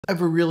I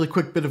have a really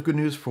quick bit of good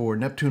news for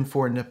Neptune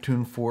 4 and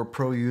Neptune 4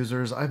 Pro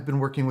users. I've been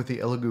working with the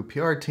Elegoo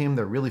PR team.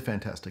 They're really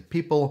fantastic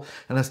people,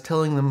 and I was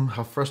telling them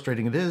how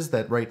frustrating it is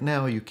that right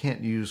now you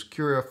can't use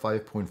Cura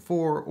 5.4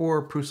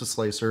 or Prusa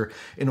Slicer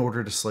in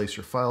order to slice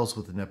your files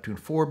with the Neptune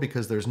 4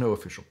 because there's no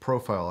official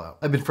profile out.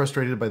 I've been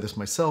frustrated by this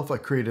myself. I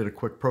created a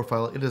quick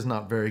profile. It is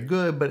not very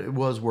good, but it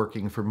was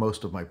working for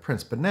most of my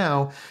prints. But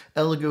now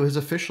Elegoo has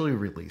officially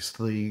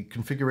released the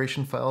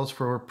configuration files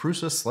for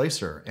Prusa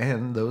Slicer,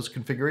 and those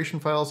configuration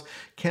files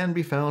can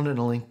be found in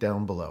a link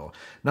down below.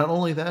 Not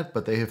only that,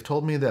 but they have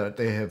told me that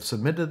they have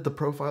submitted the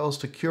profiles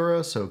to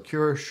Cura, so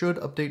Cura should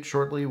update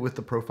shortly with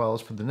the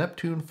profiles for the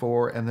Neptune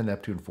 4 and the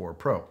Neptune 4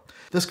 Pro.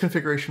 This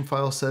configuration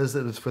file says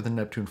that it's for the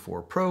Neptune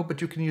 4 Pro, but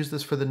you can use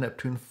this for the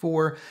Neptune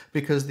 4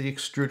 because the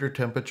extruder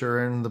temperature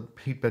and the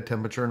heat bed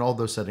temperature and all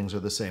those settings are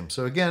the same.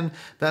 So again,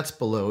 that's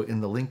below in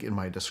the link in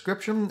my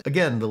description.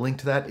 Again, the link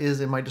to that is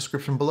in my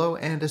description below,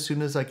 and as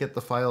soon as I get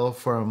the file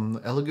from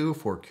Elegoo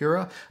for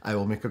Cura, I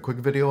will make a quick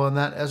video on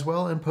that as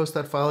well and post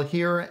that file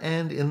here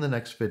and in the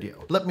next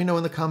video. Let me know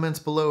in the comments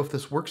below if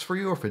this works for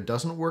you or if it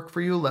doesn't work for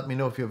you. Let me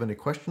know if you have any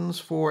questions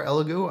for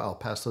Elegoo. I'll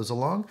pass those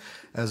along.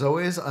 As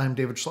always, I'm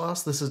David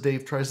Schloss. This is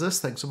Dave Tries This.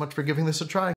 Thanks so much for giving this a try.